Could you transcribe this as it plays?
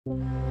In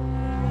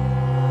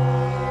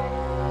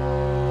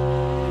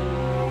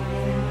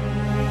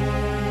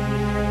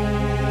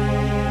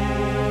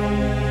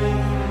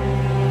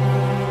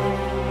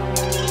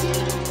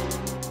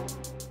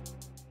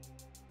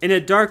a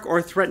dark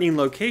or threatening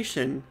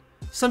location,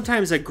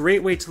 sometimes a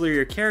great way to lure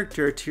your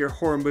character to your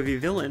horror movie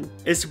villain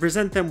is to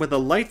present them with a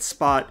light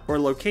spot or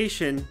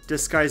location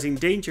disguising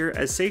danger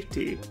as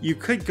safety. You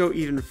could go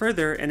even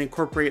further and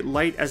incorporate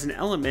light as an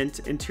element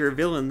into your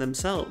villain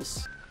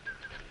themselves.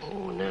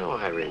 Oh, now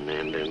I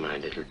remember my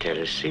little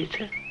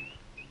Teresita.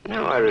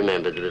 Now I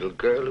remember the little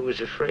girl who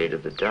was afraid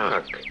of the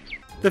dark.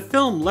 The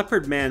film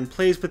Leopardman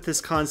plays with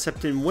this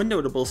concept in one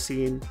notable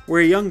scene,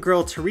 where a young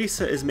girl,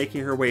 Teresa, is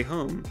making her way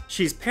home.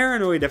 She's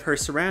paranoid of her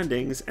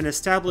surroundings and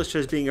established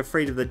as being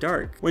afraid of the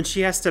dark. When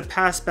she has to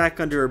pass back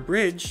under a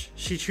bridge,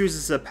 she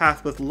chooses a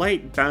path with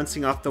light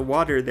bouncing off the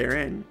water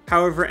therein.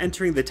 However,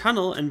 entering the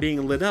tunnel and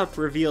being lit up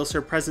reveals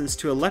her presence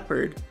to a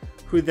leopard,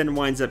 who then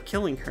winds up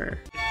killing her.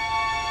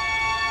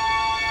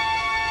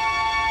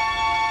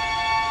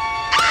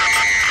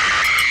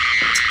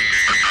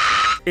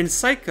 In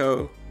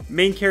Psycho,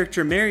 main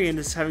character Marion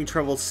is having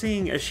trouble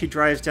seeing as she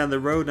drives down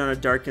the road on a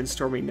dark and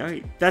stormy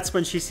night. That's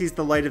when she sees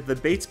the light of the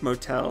Bates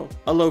Motel,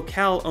 a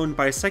locale owned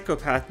by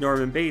psychopath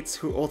Norman Bates,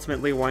 who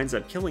ultimately winds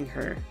up killing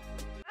her.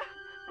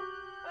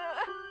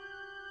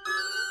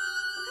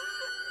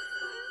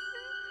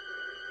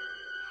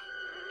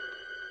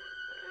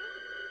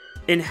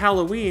 In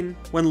Halloween,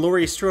 when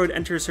Laurie Strode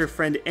enters her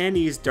friend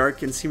Annie's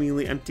dark and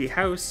seemingly empty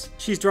house,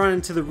 she's drawn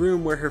into the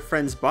room where her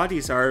friends'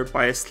 bodies are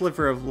by a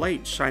sliver of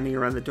light shining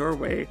around the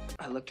doorway.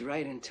 I looked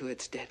right into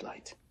its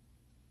deadlight,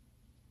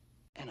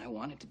 and I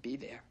wanted to be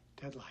there.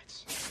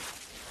 Deadlights.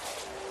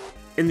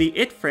 In the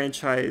It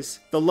franchise,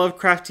 the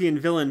Lovecraftian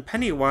villain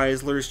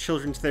Pennywise lures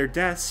children to their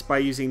deaths by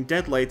using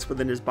deadlights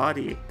within his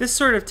body. This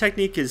sort of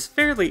technique is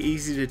fairly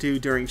easy to do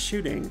during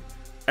shooting,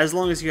 as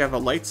long as you have a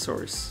light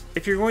source.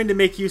 If you're going to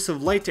make use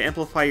of light to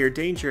amplify your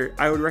danger,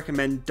 I would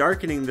recommend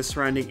darkening the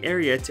surrounding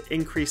area to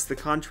increase the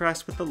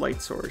contrast with the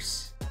light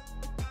source.